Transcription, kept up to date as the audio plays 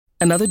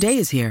Another day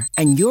is here,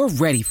 and you're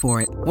ready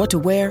for it. What to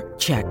wear?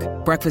 Check.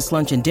 Breakfast,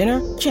 lunch, and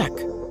dinner? Check.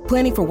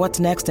 Planning for what's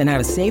next and how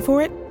to save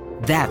for it?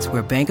 That's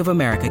where Bank of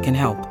America can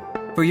help.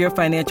 For your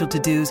financial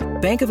to-dos,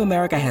 Bank of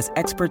America has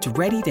experts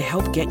ready to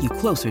help get you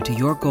closer to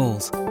your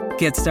goals.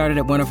 Get started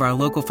at one of our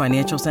local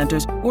financial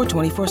centers or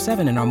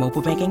 24/7 in our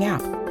mobile banking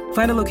app.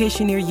 Find a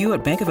location near you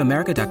at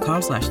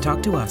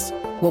bankofamerica.com/talktous.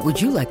 What would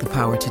you like the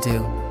power to do?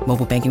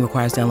 Mobile banking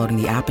requires downloading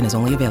the app and is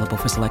only available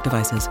for select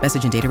devices.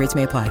 Message and data rates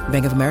may apply.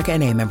 Bank of America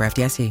N.A., member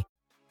FDIC.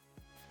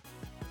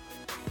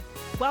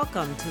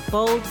 Welcome to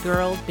Bold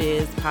Girl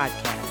Biz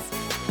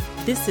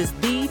Podcast. This is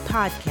the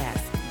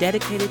podcast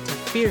dedicated to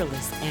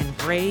fearless and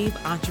brave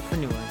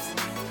entrepreneurs.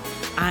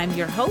 I'm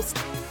your host,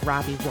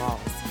 Robbie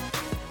Walls.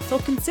 So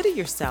consider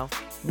yourself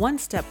one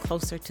step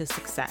closer to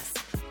success.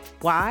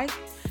 Why?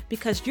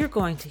 Because you're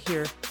going to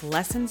hear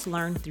lessons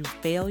learned through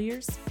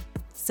failures,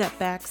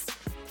 setbacks,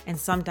 and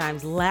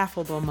sometimes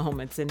laughable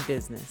moments in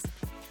business,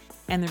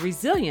 and the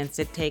resilience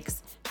it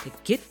takes to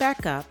get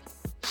back up,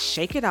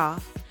 shake it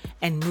off,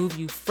 and move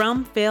you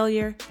from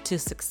failure to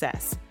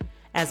success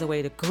as a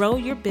way to grow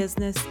your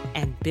business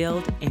and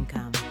build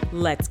income.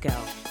 Let's go.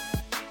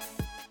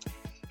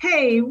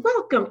 Hey,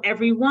 welcome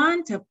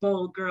everyone to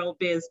Bold Girl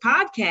Biz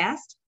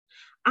Podcast.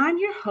 I'm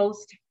your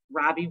host,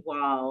 Robbie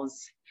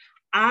Walls.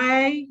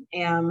 I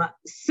am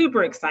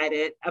super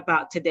excited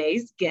about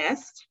today's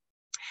guest.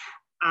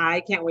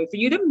 I can't wait for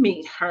you to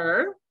meet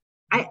her.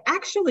 I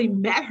actually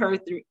met her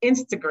through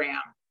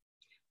Instagram.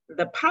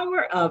 The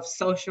power of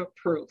social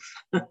proof.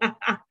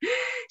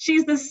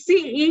 She's the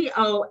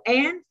CEO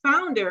and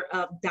founder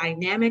of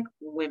Dynamic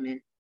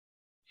Women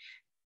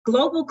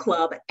Global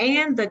Club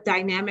and the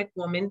Dynamic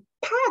Woman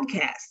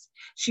podcast.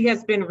 She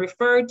has been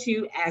referred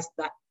to as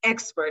the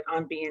expert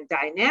on being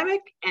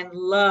dynamic and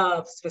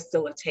loves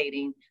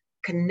facilitating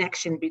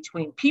connection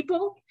between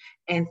people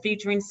and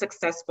featuring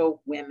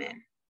successful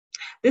women.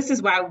 This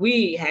is why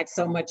we had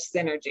so much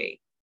synergy.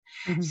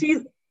 Mm-hmm.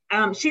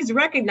 She's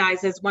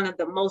recognized as one of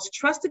the most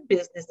trusted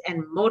business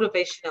and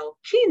motivational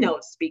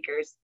keynote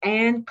speakers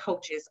and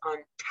coaches on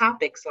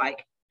topics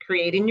like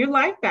creating your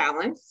life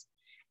balance,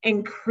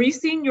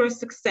 increasing your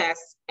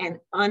success, and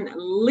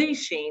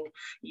unleashing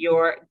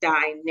your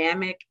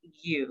dynamic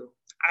you.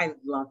 I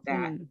love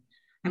that.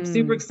 I'm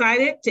super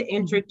excited to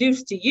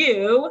introduce to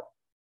you,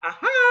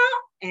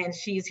 and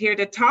she's here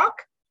to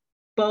talk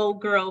Bold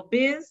Girl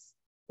Biz.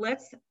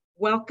 Let's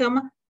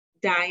welcome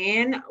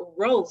Diane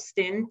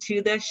Rolston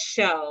to the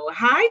show.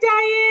 Hi,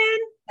 Diane.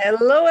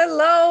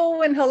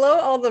 Hello, and hello,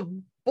 all the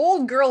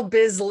Bold Girl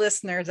Biz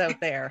listeners out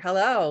there.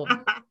 Hello.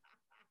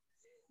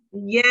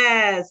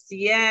 Yes.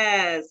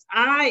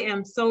 I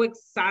am so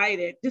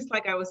excited. Just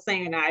like I was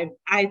saying,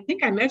 I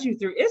think I met you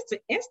through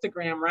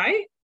Instagram,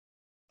 right?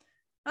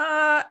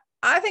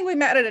 I think we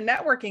met at a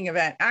networking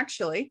event,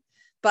 actually.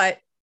 But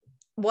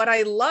what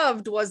I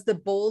loved was the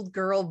Bold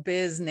Girl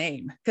Biz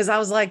name, because I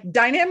was like,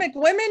 Dynamic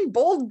Women,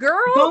 Bold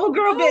Girl? Bold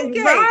Girl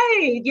Biz,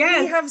 right.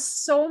 Yes. We have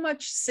so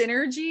much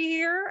synergy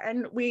here,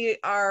 and we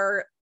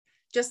are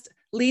just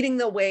leading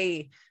the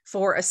way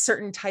for a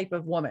certain type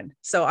of woman.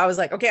 So I was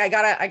like, okay, I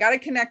gotta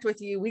connect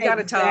with you. We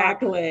gotta talk.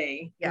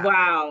 Exactly. Yeah.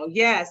 Wow.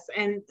 Yes.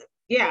 And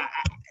yeah,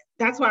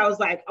 that's why I was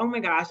like, oh my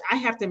gosh, I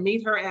have to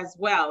meet her as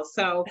well.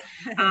 So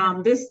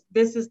this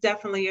is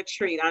definitely a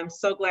treat. I'm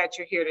so glad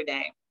you're here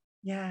today.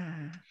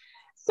 Yeah.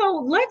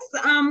 So let's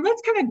kind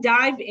of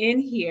dive in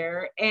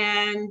here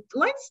and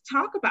let's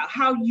talk about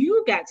how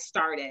you got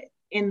started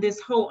in this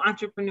whole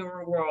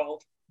entrepreneurial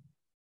world.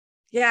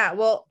 Yeah,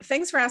 well,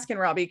 thanks for asking,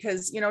 Robbie,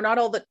 because not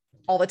all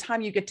the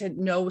time you get to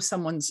know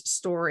someone's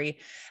story,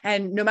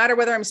 and no matter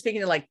whether I'm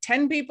speaking to like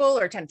 10 people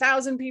or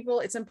 10,000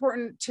 people, it's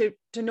important to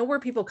know where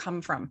people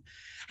come from.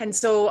 And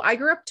so I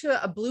grew up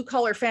to a blue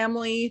collar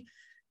family.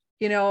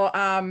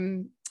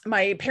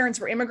 My parents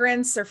were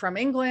immigrants. They're from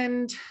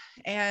England.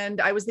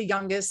 And I was the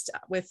youngest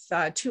with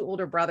two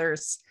older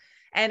brothers.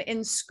 And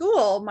in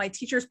school, my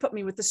teachers put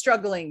me with the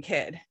struggling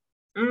kid,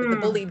 with the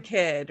bullied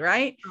kid,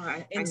 right?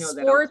 In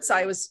sports,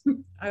 I was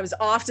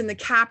often the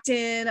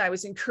captain. I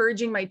was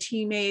encouraging my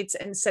teammates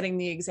and setting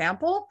the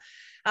example.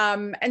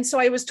 And so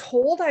I was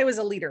told I was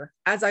a leader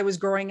as I was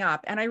growing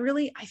up. And I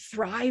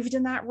thrived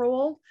in that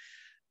role.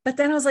 But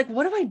then I was like,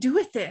 what do I do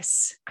with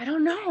this? I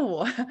don't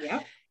know.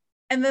 Yeah.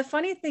 And the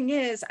funny thing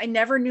is, I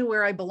never knew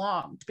where I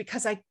belonged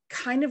because I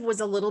kind of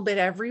was a little bit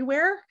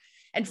everywhere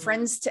and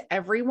friends to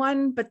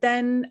everyone. But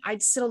then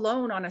I'd sit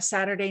alone on a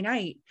Saturday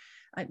night,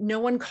 no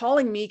one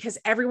calling me because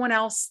everyone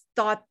else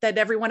thought that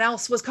everyone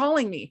else was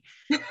calling me.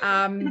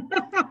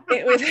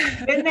 It was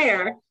been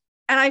there.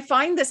 And I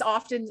find this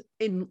often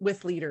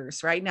with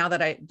leaders right now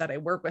that I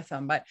work with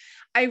them, but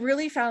I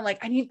really found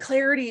like I need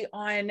clarity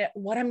on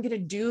what I'm going to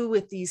do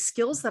with these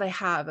skills that I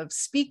have of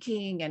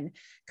speaking and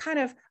kind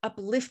of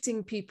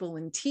uplifting people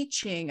and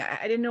teaching.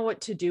 I didn't know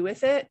what to do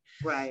with it.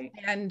 Right.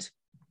 And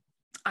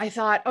I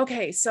thought,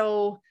 okay,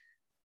 so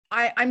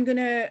I'm going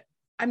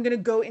to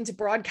go into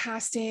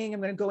broadcasting.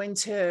 I'm going to go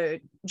into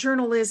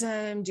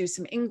journalism, do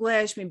some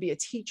English, maybe a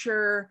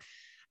teacher,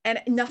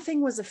 and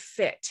nothing was a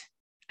fit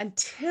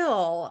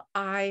until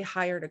I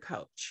hired a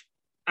coach.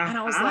 And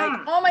I was like,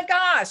 oh my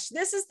gosh,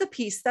 this is the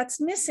piece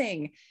that's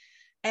missing.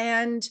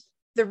 And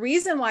the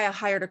reason why I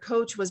hired a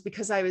coach was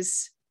because I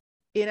was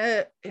in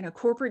a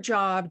corporate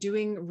job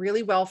doing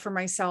really well for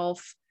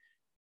myself.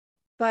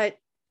 But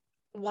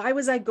why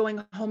was I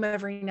going home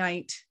every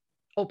night,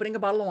 opening a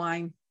bottle of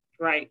wine,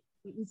 right,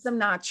 eating some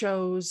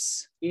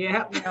nachos?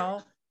 Yeah. You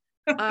know,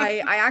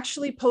 I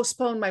actually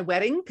postponed my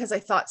wedding because I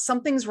thought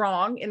something's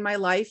wrong in my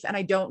life and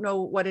I don't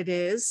know what it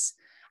is.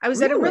 I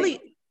was at a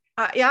really,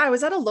 I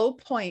was at a low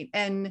point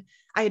and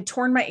I had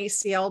torn my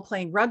ACL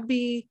playing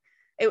rugby.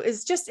 It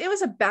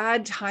was a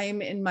bad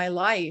time in my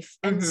life.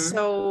 And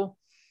so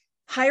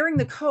hiring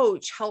the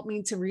coach helped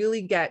me to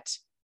really get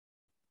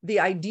the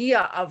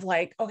idea of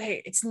like,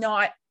 okay, it's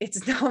not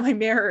my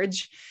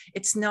marriage.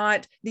 It's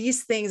not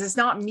these things. It's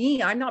not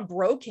me. I'm not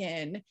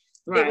broken.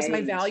 Right. It was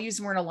my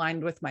values weren't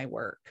aligned with my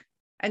work.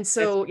 And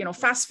so, you know,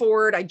 fast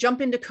forward, I jump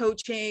into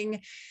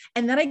coaching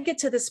and then I get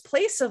to this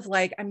place of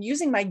like, I'm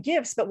using my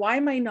gifts, but why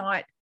am I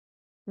not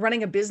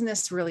running a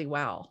business really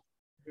well?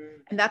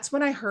 And that's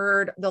when I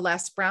heard the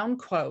Les Brown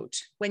quote,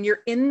 when you're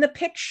in the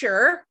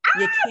picture,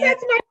 you can't,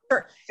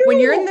 when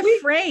you're in the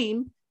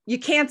frame, you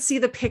can't see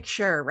the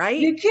picture, right?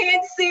 You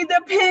can't see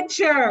the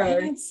picture. You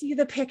can't see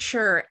the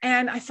picture.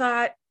 And I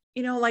thought,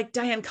 you know, like,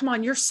 Diane, come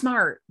on, you're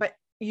smart, but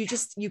you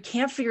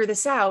can't figure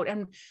this out.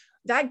 And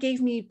that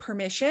gave me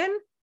permission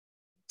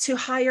to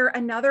hire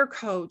another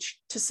coach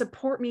to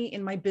support me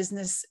in my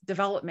business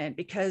development,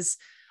 because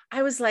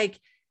I was like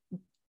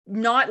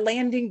not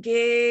landing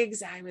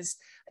gigs. I was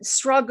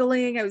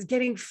struggling. I was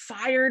getting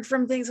fired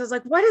from things. I was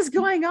like, what is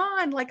going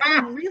on? Like,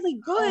 I'm really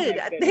good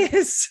at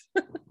this.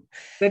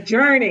 The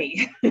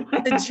journey.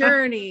 the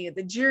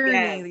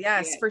journey.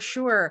 Yes, for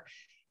sure.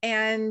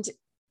 And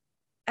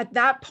at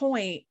that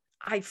point,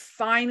 I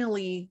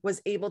finally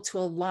was able to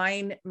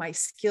align my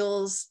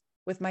skills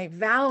with my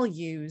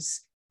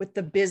values, with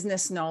the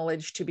business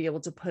knowledge to be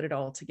able to put it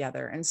all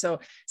together. And so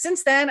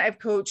since then, I've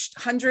coached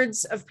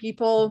hundreds of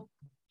people,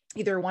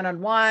 either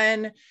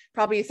one-on-one,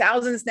 probably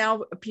thousands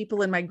now of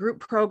people in my group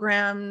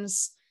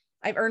programs.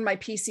 I've earned my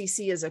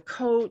PCC as a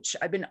coach.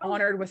 I've been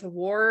honored with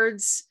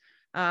awards.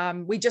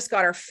 We just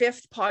got our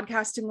 5th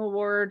podcasting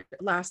award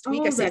last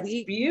week. That's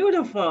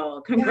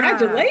beautiful.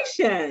 Congratulations.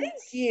 Yeah. Thank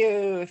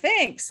you.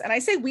 Thanks. And I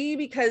say we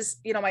because,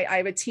 you know, I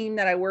have a team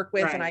that I work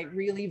with and I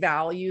really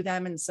value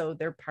them. And so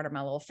they're part of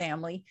my little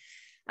family.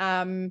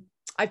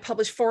 I've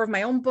published 4 of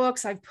my own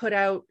books. I've put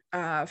out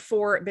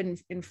been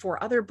in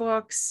 4 other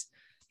books.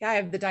 Yeah, I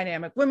have the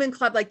Dynamic Women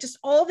Club. Like, just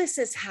all this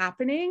is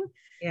happening.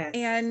 Yes.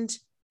 And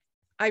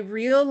I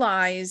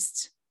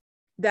realized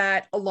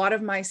that a lot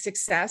of my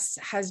success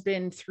has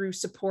been through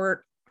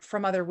support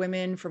from other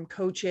women, from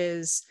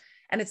coaches.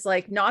 And it's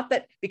like, not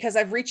that because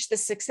I've reached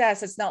this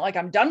success, it's not like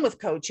I'm done with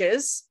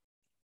coaches.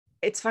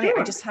 It's funny. Sure.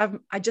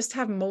 I just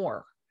have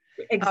more.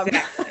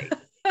 Exactly.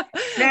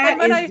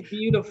 That is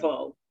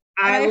beautiful.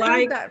 I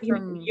like that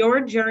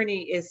your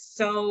journey is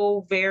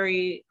so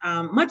very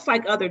much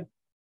like other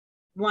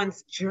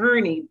one's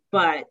journey,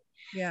 but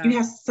you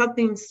have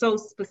something so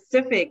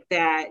specific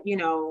that, you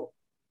know,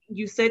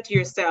 you said to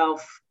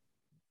yourself,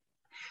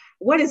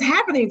 what is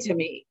happening to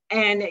me?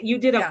 And you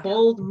did a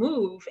bold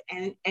move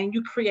and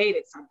you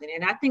created something.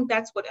 And I think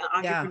that's what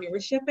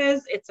entrepreneurship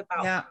is. It's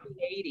about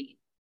creating,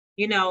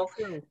 you know,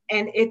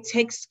 and it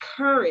takes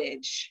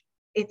courage.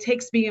 It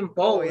takes being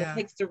bold. It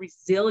takes the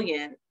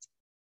resiliency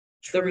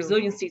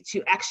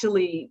to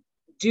actually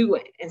do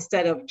it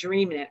instead of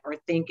dreaming it or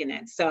thinking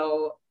it.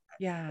 So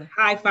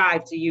high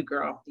five to you,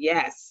 girl.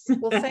 Yes.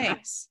 Well,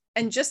 thanks.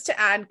 And just to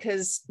add,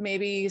 because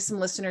maybe some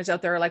listeners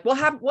out there are like, well,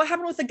 what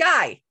happened with the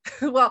guy?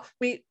 Well,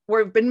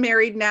 we've been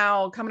married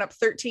now coming up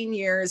 13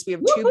 years. We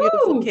have 2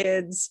 beautiful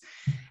kids.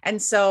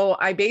 And so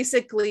I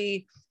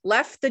basically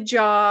left the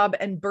job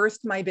and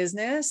birthed my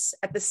business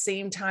at the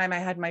same time I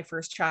had my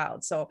first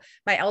child. So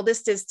my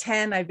eldest is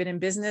 10. I've been in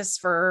business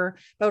for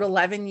about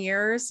 11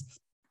 years.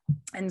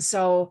 And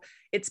so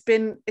it's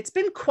been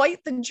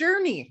quite the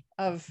journey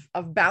of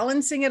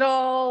balancing it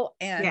all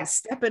and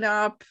stepping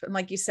up. And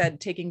like you said,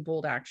 taking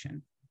bold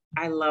action.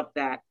 I love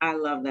that.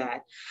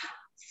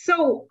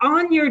 So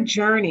on your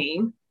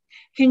journey,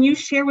 can you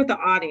share with the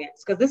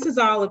audience, because this is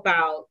all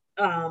about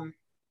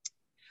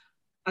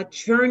a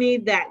journey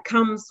that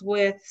comes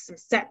with some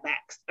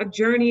setbacks, a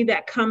journey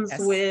that comes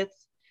with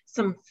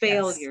some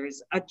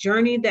failures, a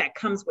journey that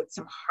comes with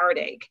some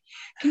heartache.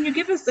 Can you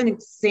give us an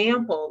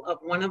example of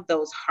one of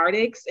those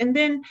heartaches and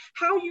then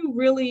how you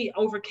really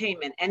overcame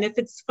it? And if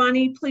it's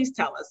funny, please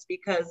tell us,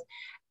 because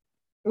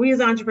we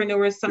as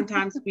entrepreneurs,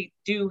 sometimes we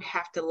do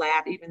have to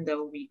laugh even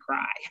though we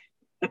cry.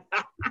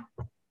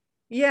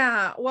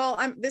 Yeah, well,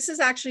 this is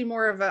actually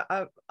more of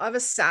a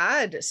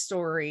sad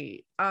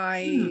story.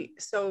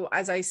 So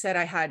as I said,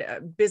 I had a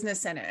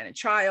business and a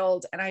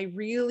child, and I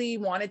really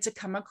wanted to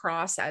come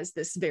across as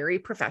this very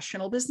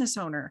professional business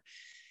owner.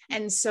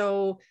 And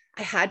so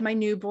I had my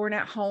newborn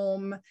at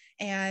home,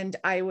 and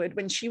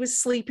when she was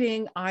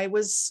sleeping, I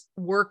was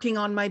working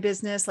on my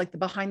business, like the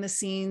behind the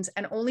scenes.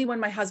 And only when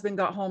my husband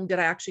got home did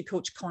I actually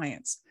coach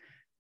clients.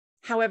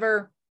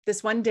 However,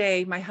 this one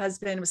day, my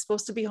husband was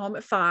supposed to be home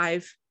at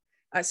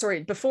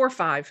before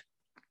 5,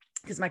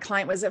 because my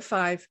client was at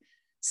 5.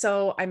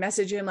 So I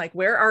messaged him like,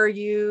 where are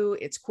you?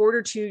 It's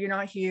 1:45. You're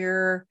not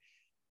here.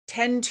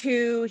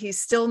 10:02. He's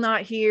still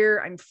not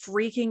here. I'm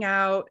freaking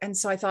out. And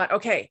so I thought,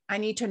 okay, I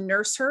need to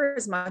nurse her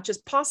as much as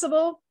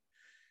possible,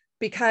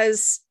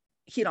 because,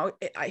 you know,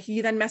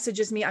 he then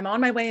messages me, I'm on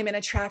my way. I'm in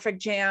a traffic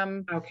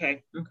jam.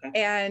 Okay.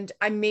 And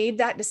I made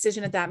that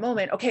decision at that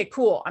moment. Okay,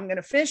 cool. I'm going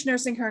to finish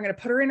nursing her. I'm going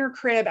to put her in her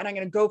crib and I'm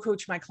going to go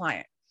coach my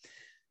client.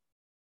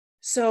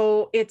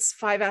 So it's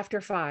 5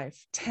 after 5,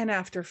 10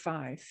 after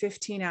 5,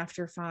 15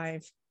 after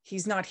 5.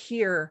 He's not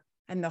here.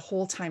 And the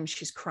whole time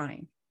she's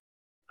crying.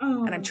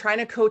 Oh. And I'm trying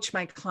to coach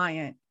my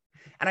client,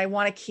 and I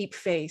want to keep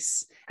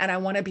face, and I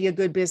want to be a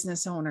good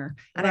business owner,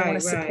 and I want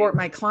to support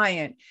my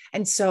client.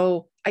 And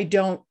so I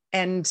don't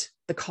end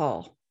the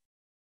call.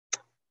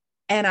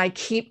 And I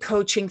keep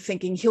coaching,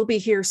 thinking he'll be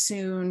here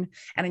soon.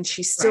 And then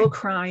she's still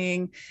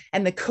crying,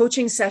 and the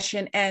coaching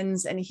session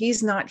ends and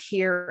he's not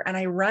here. And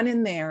I run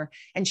in there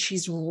and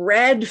she's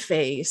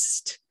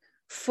red-faced,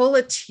 full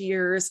of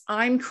tears.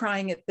 I'm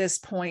crying at this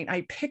point.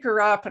 I pick her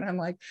up and I'm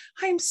like,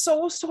 I'm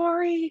so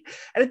sorry.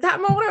 And at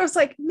that moment I was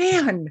like,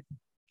 man,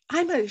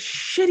 I'm a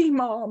shitty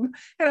mom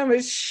and I'm a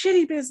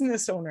shitty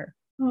business owner.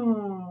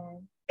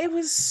 Oh. It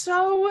was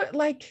so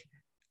like,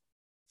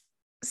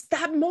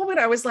 that moment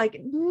I was like,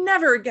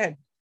 never again.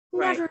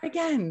 Never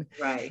again.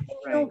 Right. And,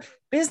 you know,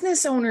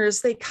 business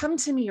owners, they come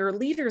to me, or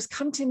leaders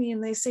come to me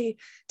and they say,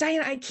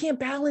 Diane, I can't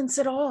balance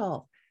it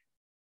all.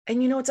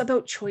 And, you know, it's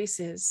about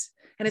choices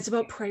and it's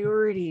about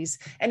priorities.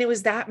 And it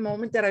was that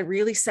moment that I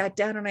really sat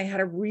down and I had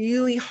a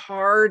really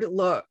hard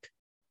look.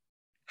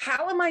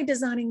 How am I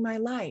designing my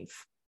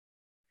life?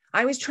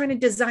 I was trying to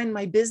design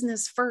my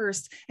business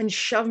first and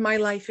shove my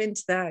life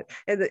into that.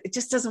 And it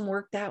just doesn't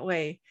work that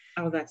way.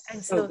 Oh, that's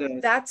and so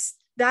good.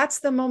 That's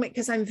the moment,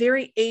 because I'm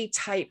very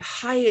A-type,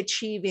 high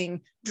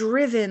achieving,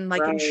 driven,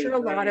 like I'm sure a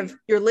lot of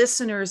your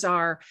listeners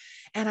are.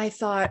 And I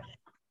thought,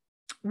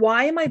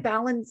 why am I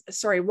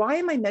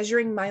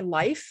measuring my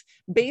life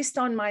based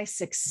on my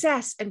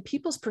success and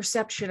people's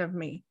perception of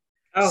me?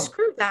 Oh,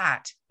 screw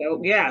that.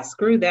 Oh, yeah,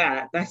 screw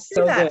that. That's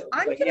so good.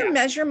 I'm going to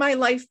measure my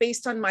life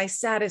based on my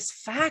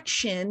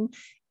satisfaction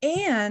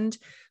and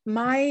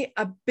my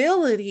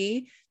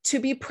ability to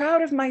be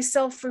proud of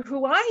myself for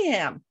who I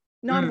am,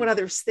 not what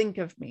others think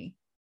of me.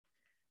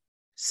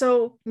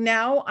 So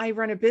now I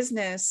run a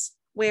business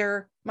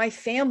where my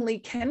family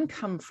can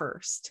come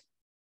first,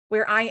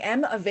 where I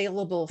am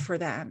available for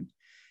them.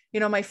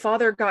 You know, my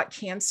father got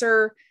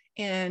cancer,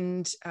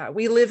 and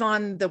we live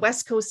on the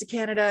West Coast of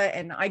Canada,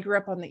 and I grew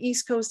up on the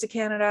East Coast of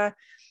Canada.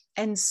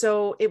 And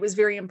so it was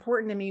very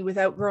important to me,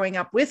 without growing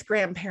up with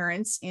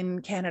grandparents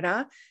in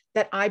Canada,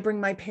 that I bring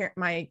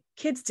my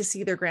kids to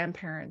see their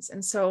grandparents.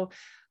 And so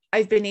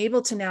I've been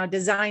able to now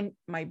design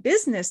my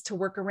business to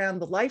work around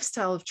the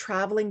lifestyle of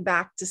traveling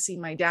back to see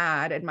my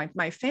dad and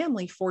my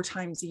family 4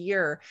 times a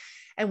year.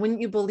 And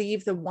wouldn't you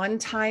believe, the one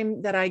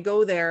time that I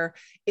go there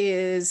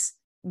is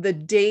the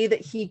day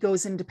that he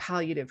goes into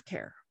palliative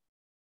care.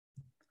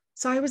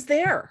 So I was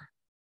there.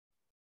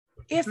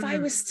 If I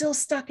was still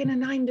stuck in a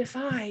 9 to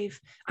 5,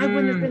 I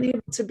wouldn't have been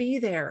able to be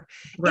there.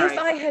 If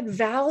I had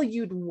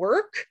valued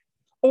work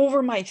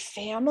over my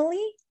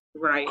family,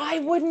 I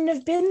wouldn't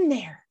have been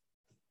there.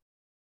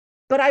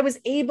 But I was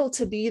able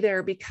to be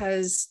there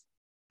because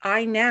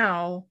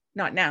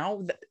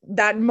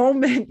that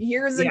moment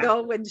years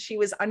ago when she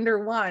was under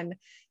 1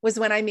 was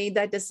when I made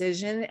that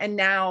decision. And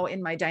now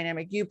in my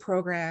Dynamic You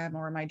program,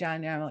 or my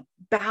Dynamic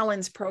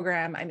Balance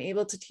program, I'm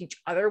able to teach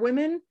other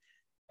women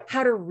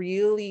how to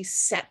really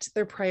set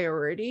their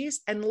priorities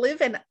and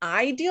live an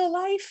ideal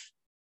life,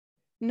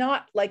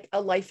 not like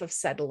a life of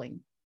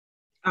settling.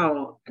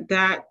 Oh,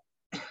 that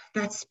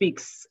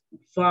speaks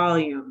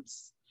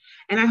volumes.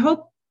 And I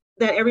hope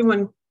that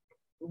everyone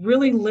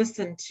really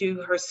listened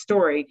to her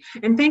story.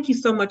 And thank you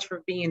so much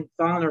for being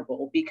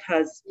vulnerable,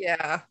 because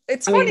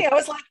it's funny. I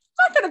was like,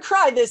 I'm not going to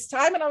cry this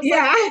time. And I was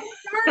like,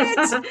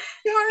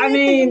 darn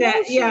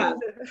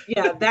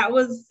it.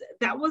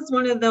 That was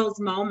one of those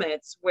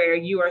moments where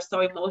you are so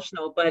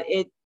emotional, but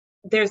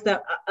there's a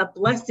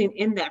blessing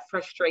in that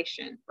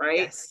frustration, right?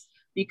 Yes.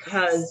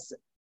 Because,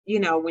 you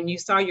know, when you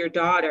saw your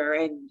daughter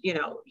and, you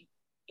know,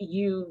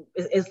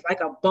 it's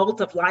like a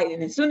bolt of light.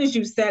 And as soon as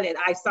you said it,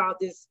 I saw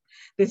this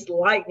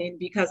lightning,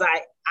 because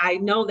I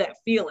know that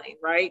feeling,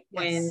 right?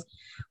 Yes.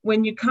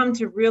 When you come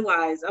to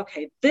realize,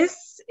 okay,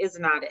 this is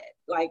not it.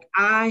 Like,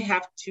 I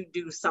have to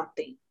do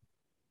something.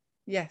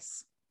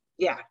 Yes.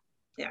 Yeah.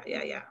 Wow.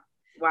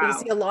 But you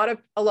see, a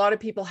lot of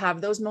people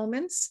have those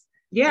moments.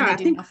 Yeah. And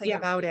they do nothing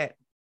about it.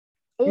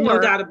 Or no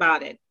doubt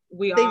about it.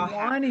 They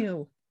want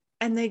to,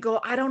 and they go,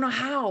 I don't know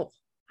how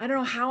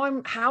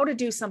to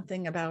do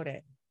something about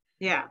it.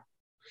 Yeah.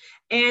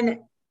 And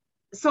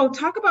so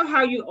talk about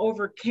how you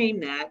overcame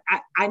that.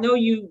 I know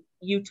you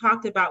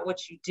talked about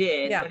what you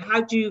did, but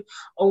how'd you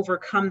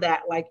overcome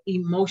that, like,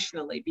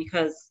 emotionally?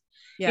 Because,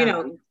 you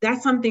know,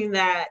 that's something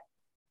that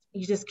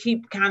you just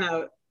keep kind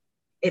of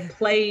it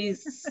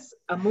plays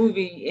a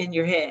movie in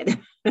your head.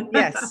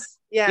 Yes.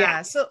 Yeah.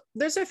 Yeah. So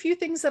there's a few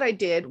things that I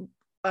did.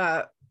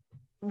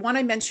 One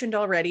I mentioned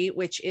already,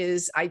 which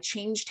is I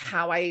changed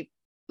how I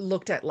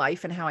looked at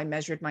life and how I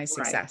measured my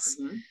success.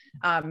 Right.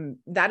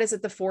 Mm-hmm. That is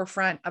at the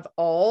forefront of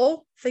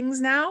all things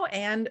now.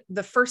 And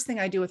the first thing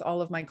I do with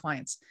all of my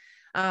clients.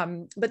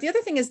 But the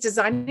other thing is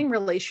designing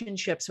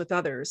relationships with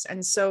others.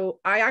 And so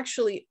I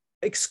actually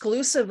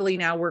exclusively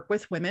now work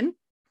with women.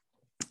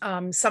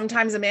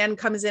 Sometimes a man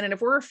comes in, and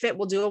if we're a fit,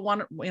 we'll do a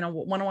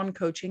one-on-one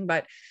coaching,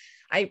 but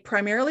I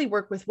primarily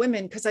work with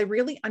women because I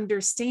really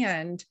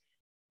understand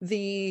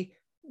the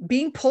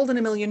being pulled in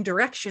a million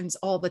directions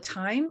all the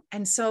time.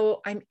 And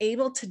so I'm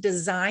able to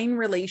design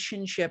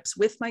relationships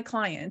with my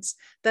clients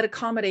that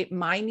accommodate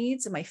my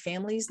needs and my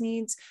family's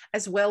needs,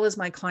 as well as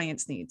my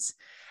clients' needs.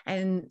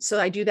 And so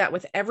I do that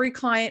with every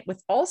client,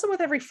 with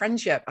every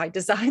friendship. I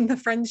design the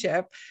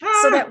friendship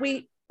so that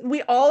we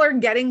all are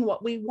getting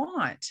what we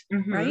want.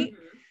 Mm-hmm. Right.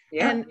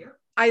 Yeah. And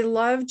I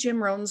love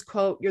Jim Rohn's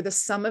quote, "You're the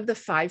sum of the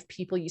 5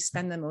 people you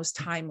spend the most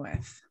time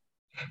with."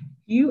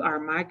 You are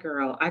my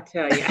girl, I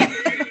tell you.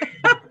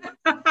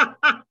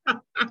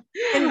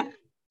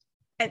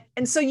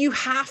 And so you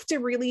have to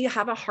really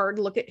have a hard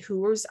look at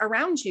who's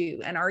around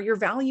you and are your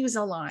values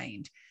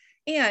aligned.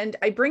 And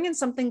I bring in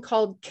something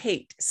called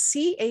CATE,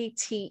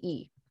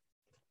 C-A-T-E.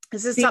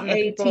 This is something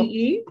that people,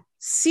 C-A-T-E?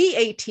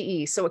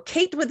 C-A-T-E. So a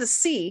CATE with a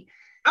C.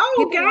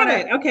 Oh, got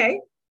it. Okay.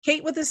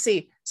 CATE with a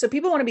C. So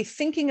people want to be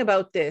thinking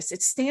about this.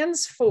 It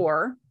stands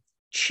for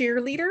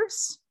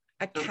cheerleaders,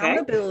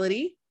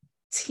 accountability,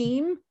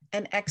 team,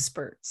 and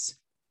experts.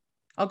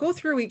 I'll go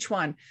through each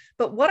one.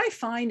 But what I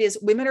find is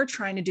women are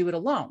trying to do it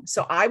alone.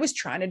 So I was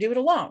trying to do it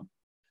alone.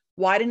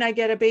 Why didn't I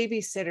get a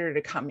babysitter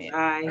to come in?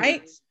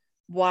 Right?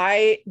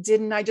 Why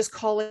didn't I just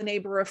call a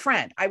neighbor or a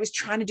friend? I was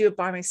trying to do it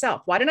by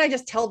myself. Why didn't I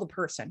just tell the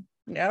person?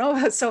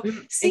 So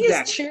see,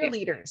 as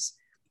cheerleaders,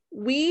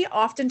 we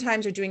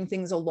oftentimes are doing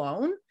things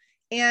alone.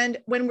 And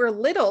when we're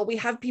little, we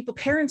have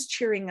parents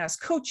cheering us,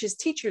 coaches,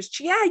 teachers.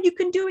 Yeah, you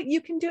can do it. You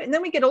can do it. And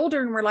then we get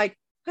older and we're like,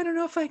 I don't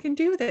know if I can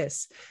do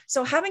this.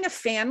 So having a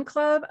fan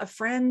club of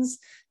friends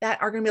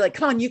that are going to be like,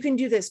 come on, you can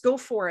do this. Go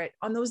for it.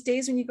 On those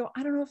days when you go,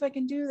 I don't know if I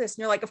can do this. And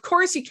you're like, of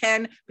course you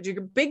can, put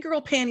your big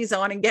girl panties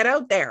on and get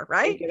out there.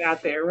 Right. Get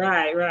out there.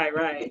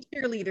 Right.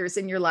 Cheerleaders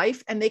in your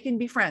life, and they can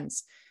be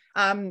friends.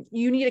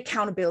 You need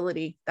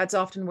accountability. That's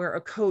often where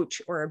a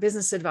coach or a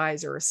business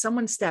advisor or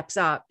someone steps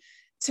up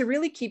to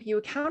really keep you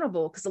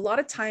accountable. Because a lot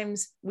of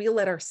times we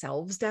let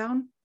ourselves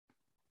down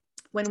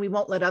when we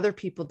won't let other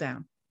people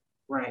down.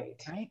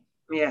 Right.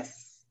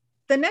 Yes.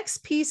 The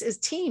next piece is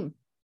team.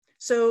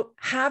 So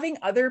having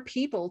other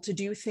people to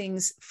do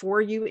things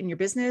for you in your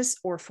business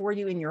or for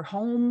you in your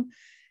home,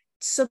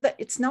 so that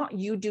it's not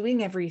you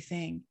doing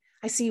everything.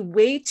 I see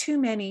way too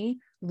many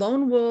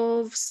lone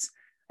wolves.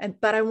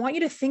 But I want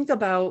you to think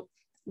about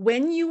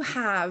when you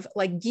have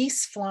like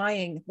geese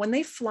flying, when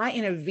they fly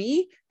in a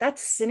V,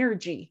 that's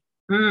synergy.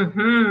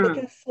 Mm-hmm. They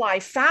can fly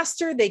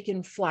faster. They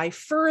can fly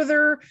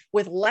further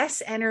with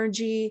less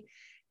energy.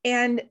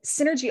 And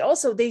synergy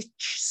also, they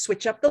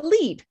switch up the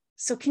lead.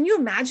 So can you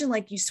imagine,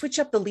 like, you switch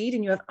up the lead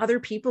and you have other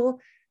people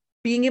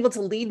being able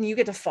to lead and you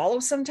get to follow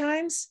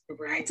sometimes?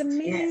 Right. It's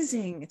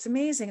amazing. Yes. It's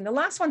amazing. And the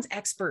last one's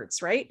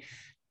experts, right?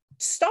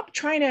 Stop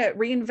trying to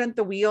reinvent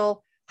the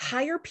wheel.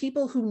 Hire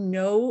people who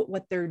know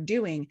what they're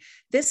doing.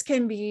 This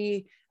can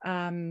be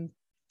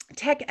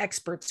tech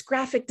experts,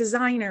 graphic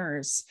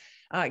designers.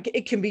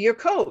 It can be your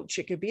coach.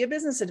 It could be a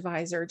business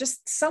advisor,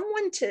 just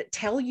someone to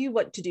tell you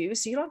what to do.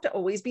 So you don't have to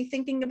always be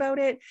thinking about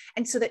it.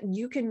 And so that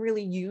you can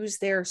really use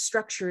their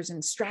structures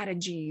and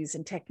strategies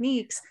and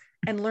techniques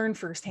and learn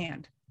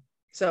firsthand.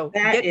 So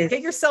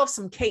get yourself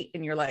some Kate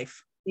in your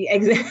life. Yeah,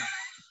 exactly.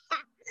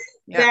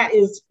 Yeah. That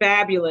is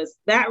fabulous.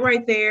 That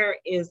right there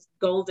is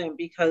golden,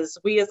 because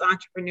we as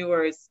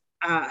entrepreneurs,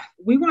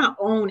 we want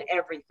to own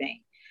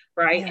everything.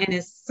 Right. Yeah.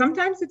 And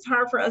sometimes it's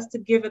hard for us to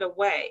give it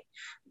away.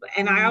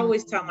 And I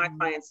always tell my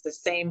clients the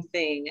same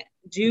thing: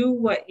 do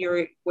what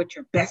you're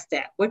best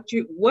at, what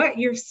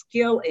your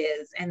skill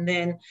is, and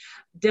then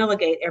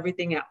delegate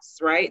everything else.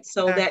 Right.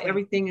 So that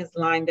everything is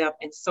lined up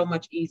and so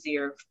much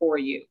easier for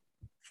you.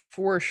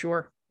 For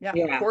sure.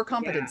 Yeah. Core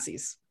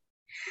competencies. Yeah.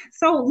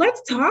 So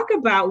let's talk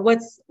about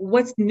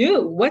what's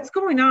new, what's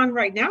going on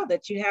right now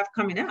that you have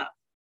coming up.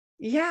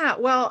 Yeah.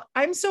 Well,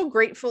 I'm so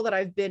grateful that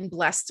I've been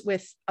blessed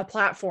with a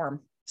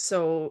platform.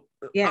 So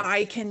yes.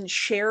 I can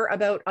share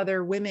about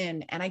other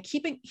women, and I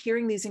keep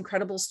hearing these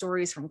incredible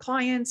stories from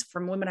clients,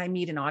 from women I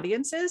meet in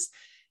audiences.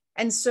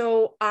 And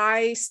so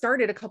I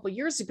started a couple of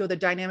years ago, the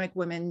Dynamic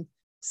Women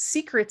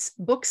Secrets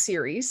book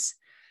series,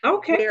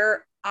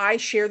 where I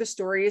share the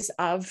stories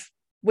of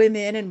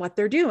women and what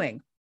they're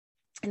doing.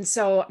 And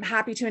so I'm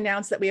happy to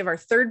announce that we have our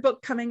 3rd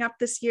book coming up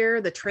this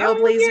year, the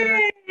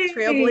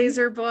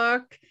Trailblazer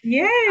book.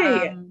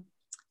 Yay.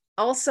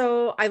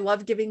 Also, I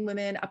love giving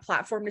women a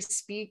platform to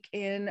speak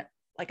in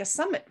like a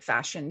summit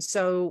fashion.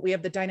 So we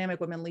have the Dynamic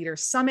Women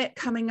Leaders Summit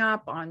coming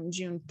up on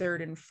June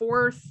 3rd and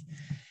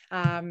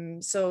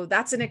 4th. So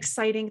that's an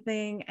exciting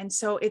thing. And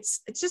so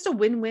it's just a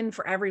win-win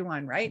for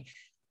everyone, right?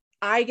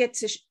 I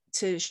get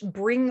to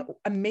bring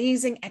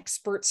amazing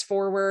experts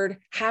forward,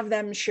 have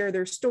them share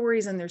their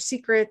stories and their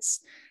secrets,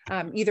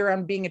 either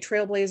on being a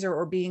trailblazer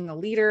or being a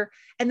leader.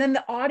 And then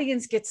the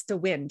audience gets to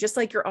win, just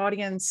like your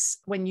audience,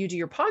 when you do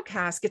your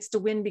podcast, gets to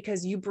win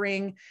because you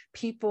bring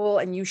people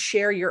and you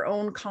share your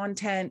own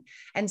content.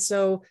 And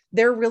so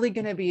they're really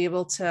going to be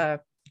able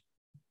to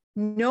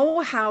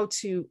know how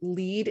to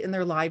lead in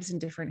their lives in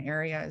different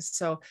areas.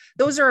 So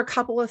those are a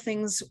couple of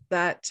things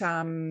that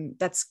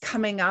that's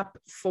coming up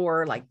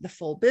for like the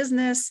full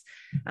business.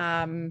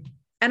 And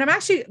I'm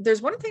actually,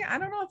 there's one thing, I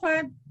don't know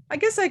if I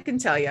guess I can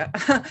tell you.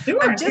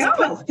 Sure, I've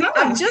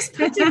just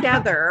put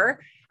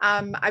together,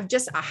 I've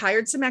just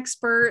hired some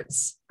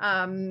experts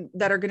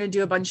that are going to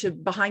do a bunch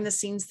of behind the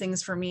scenes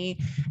things for me.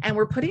 And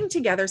we're putting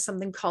together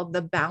something called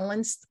the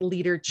Balanced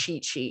Leader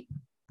Cheat Sheet,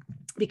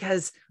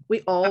 because we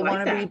all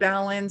want to be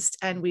balanced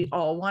and we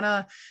all want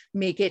to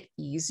make it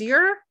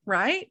easier,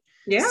 right?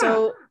 Yeah.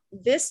 So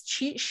this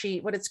cheat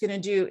sheet, what it's going to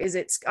do is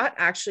it's got,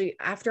 actually,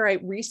 after I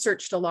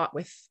researched a lot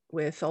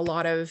with a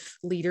lot of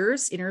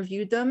leaders,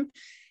 interviewed them,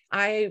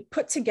 I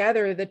put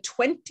together the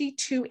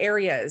 22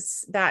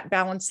 areas that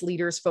balanced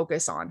leaders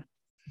focus on.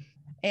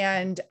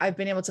 And I've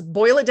been able to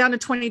boil it down to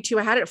 22.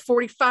 I had it at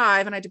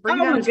 45 and I had to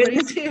bring it down to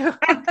 22.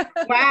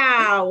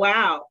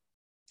 Wow.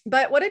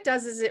 But what it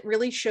does is it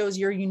really shows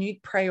your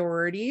unique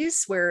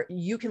priorities where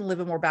you can live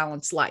a more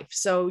balanced life.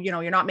 So,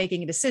 you're not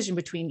making a decision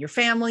between your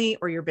family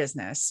or your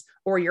business,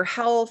 or your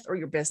health or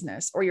your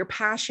business, or your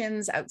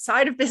passions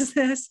outside of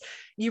business.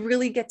 You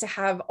really get to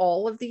have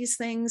all of these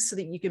things so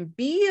that you can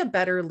be a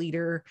better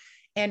leader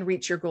and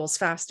reach your goals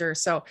faster.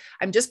 So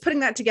I'm just putting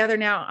that together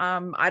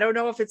now. I don't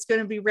know if it's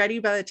going to be ready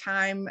by the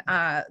time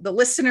the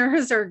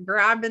listeners are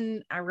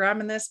grabbing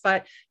this,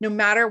 but no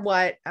matter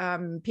what,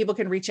 people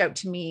can reach out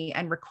to me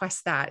and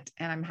request that,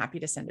 and I'm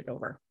happy to send it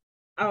over.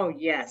 Oh,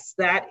 yes,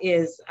 that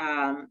is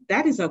a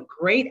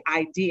great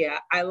idea.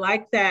 I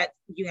like that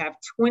you have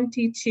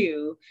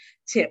 22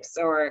 tips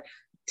or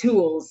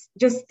tools,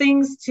 just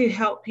things to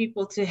help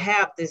people to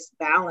have this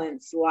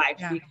balanced life.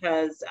 Yeah.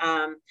 Because,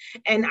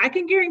 and I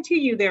can guarantee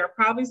you, there are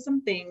probably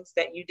some things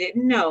that you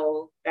didn't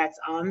know that's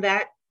on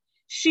that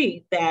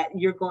sheet that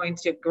you're going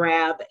to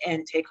grab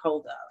and take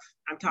hold of.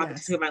 I'm talking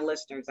to my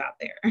listeners out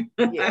there.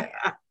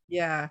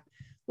 Yeah.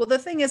 Well, the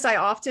thing is, I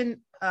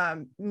often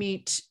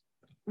meet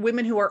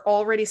women who are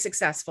already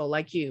successful,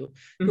 like you,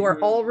 who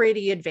are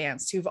already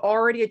advanced, who've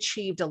already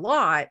achieved a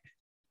lot,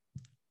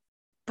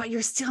 but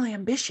you're still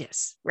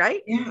ambitious,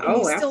 right? Yeah. And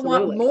you still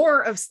want more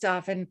of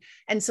stuff. And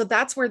so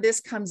that's where this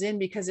comes in,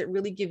 because it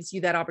really gives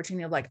you that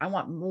opportunity of like, I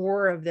want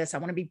more of this. I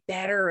want to be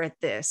better at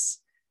this.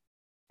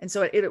 And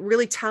so it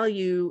really tell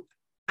you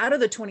out of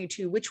the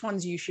 22, which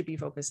ones you should be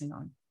focusing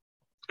on.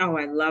 Oh,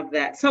 I love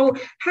that. So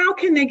how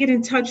can they get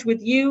in touch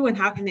with you, and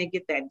how can they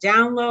get that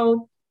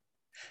download?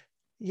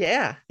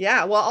 Yeah.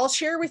 Well, I'll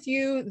share with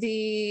you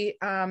the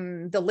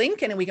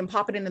link, and then we can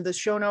pop it into the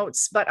show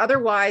notes. But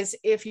otherwise,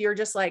 if you're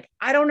just like,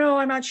 I don't know,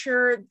 I'm not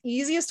sure,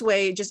 easiest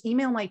way, just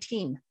email my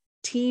team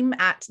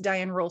at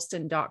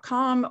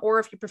dianerolston.com. Or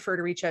if you prefer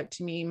to reach out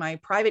to me, my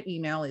private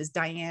email is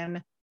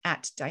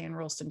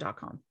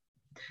diane@dianerolston.com.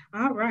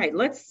 All right.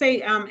 Let's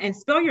say, and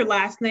spell your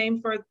last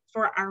name for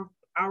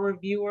our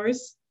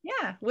viewers.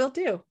 Yeah, will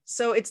do.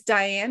 So it's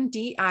Diane,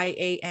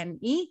 Diane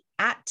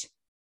at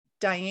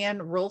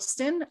Diane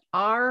Rolston,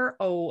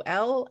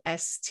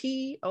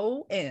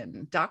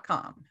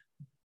 ROLSTON.com.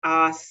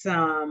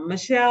 Awesome.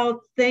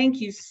 Michelle,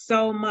 thank you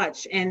so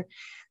much. And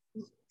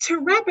to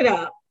wrap it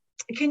up,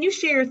 can you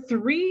share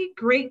 3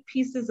 great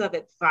pieces of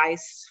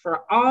advice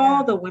for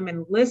all the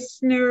women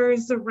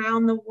listeners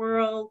around the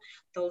world,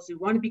 those who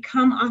want to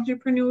become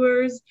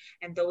entrepreneurs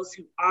and those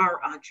who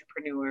are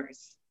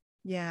entrepreneurs?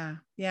 Yeah.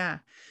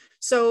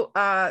 So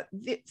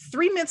the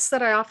 3 myths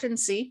that I often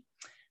see.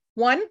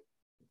 1,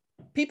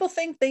 people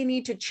think they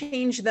need to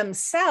change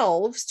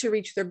themselves to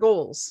reach their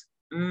goals.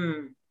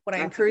 What I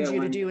encourage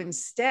you to do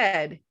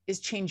instead is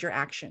change your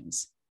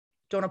actions.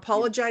 Don't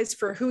apologize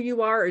for who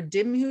you are or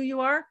dim who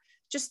you are.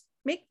 Just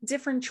make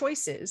different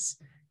choices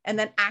and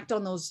then act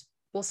on those,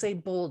 we'll say,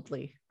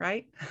 boldly,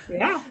 right?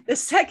 Yeah. The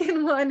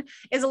second one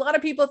is, a lot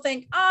of people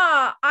think,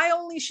 I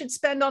only should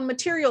spend on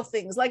material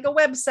things like a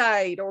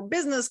website or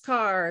business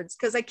cards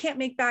because I can't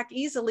make back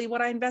easily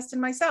what I invest in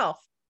myself.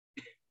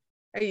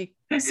 Are you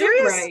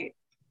serious? Right.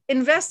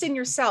 Invest in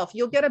yourself.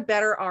 You'll get a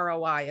better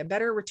ROI, a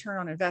better return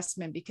on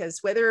investment,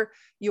 because whether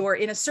you're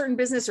in a certain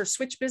business or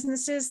switch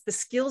businesses, the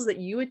skills that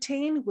you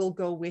attain will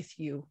go with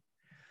you.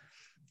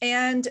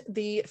 And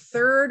the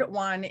third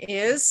one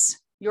is,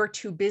 you're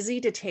too busy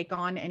to take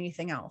on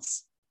anything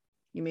else.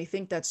 You may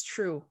think that's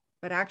true,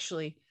 but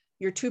actually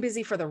you're too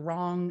busy for the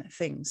wrong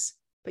things,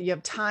 but you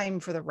have time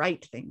for the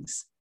right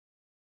things.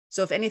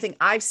 So if anything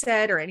I've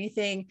said or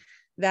anything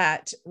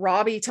that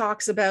Robbie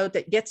talks about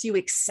that gets you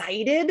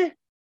excited,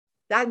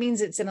 that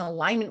means it's in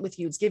alignment with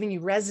you. It's giving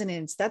you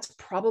resonance. That's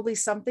probably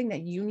something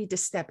that you need to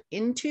step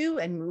into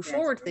and move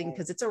forward thing,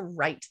 because it's a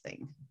right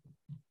thing.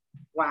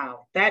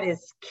 Wow, that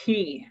is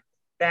key.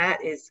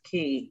 That is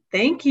key.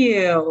 Thank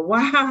you.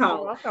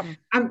 Wow. You're welcome.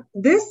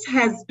 This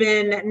has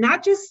been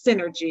not just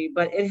synergy,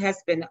 but it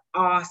has been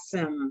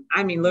awesome.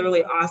 I mean,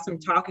 literally awesome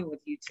talking with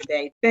you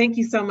today. Thank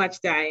you so much,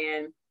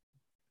 Diane.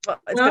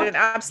 Well, it's been an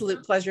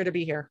absolute pleasure to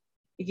be here.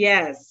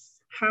 Yes.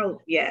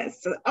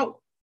 Yes. Oh,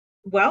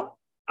 well,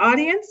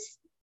 audience,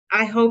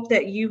 I hope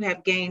that you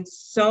have gained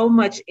so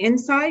much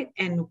insight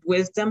and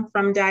wisdom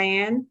from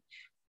Diane.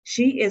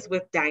 She is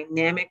with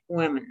Dynamic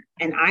Women,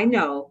 and I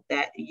know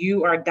that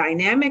you are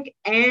dynamic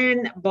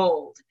and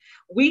bold.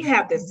 We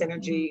have this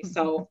synergy,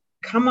 so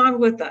come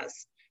on with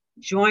us.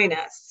 Join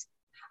us.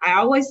 I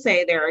always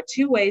say there are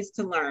two ways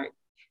to learn.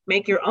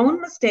 Make your own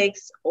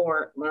mistakes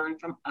or learn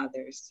from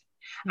others.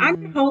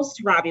 I'm your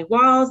host, Robbie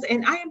Walls,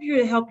 and I am here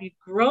to help you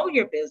grow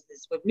your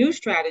business with new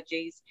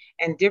strategies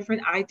and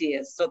different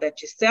ideas so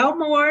that you sell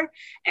more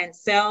and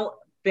sell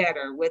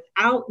better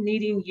without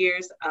needing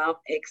years of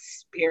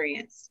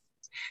experience.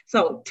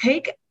 So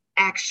take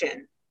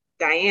action.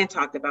 Diane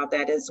talked about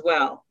that as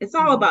well. It's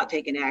all about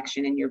taking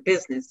action in your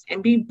business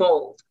and be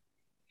bold.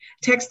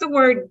 Text the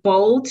word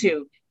bold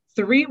to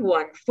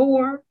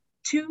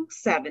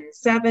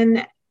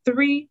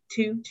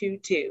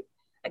 314-277-3222.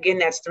 Again,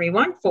 that's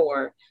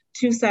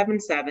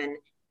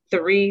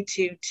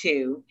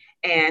 314-277-3222.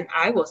 And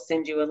I will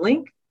send you a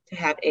link to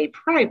have a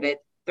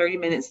private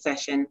 30-minute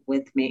session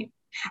with me.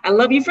 I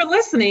love you for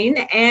listening,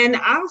 and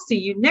I'll see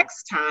you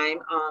next time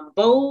on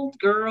Bold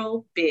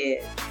Girl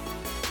Biz.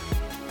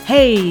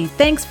 Hey,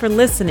 thanks for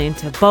listening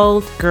to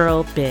Bold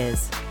Girl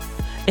Biz.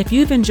 If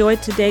you've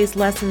enjoyed today's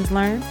lessons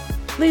learned,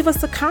 leave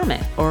us a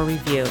comment or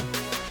review.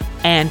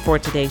 And for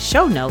today's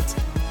show notes,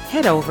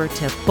 head over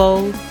to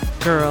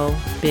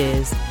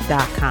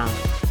boldgirlbiz.com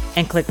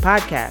and click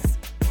podcast.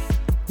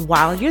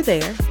 While you're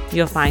there,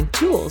 you'll find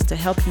tools to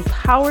help you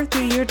power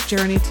through your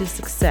journey to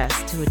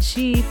success to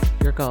achieve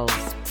your goals.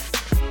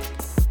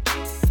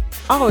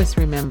 Always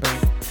remember,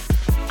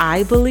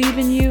 I believe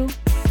in you,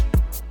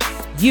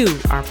 you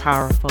are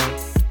powerful,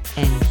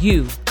 and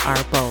you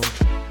are bold.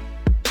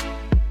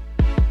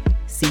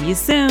 See you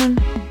soon.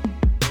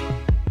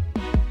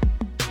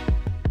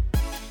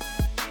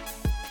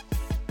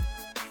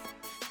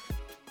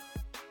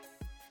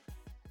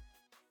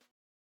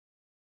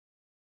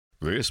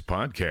 This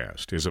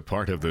podcast is a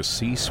part of the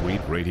C-Suite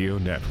Radio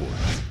Network.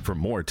 For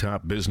more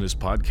top business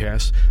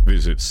podcasts,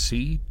 visit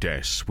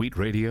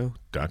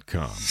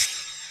c-suiteradio.com.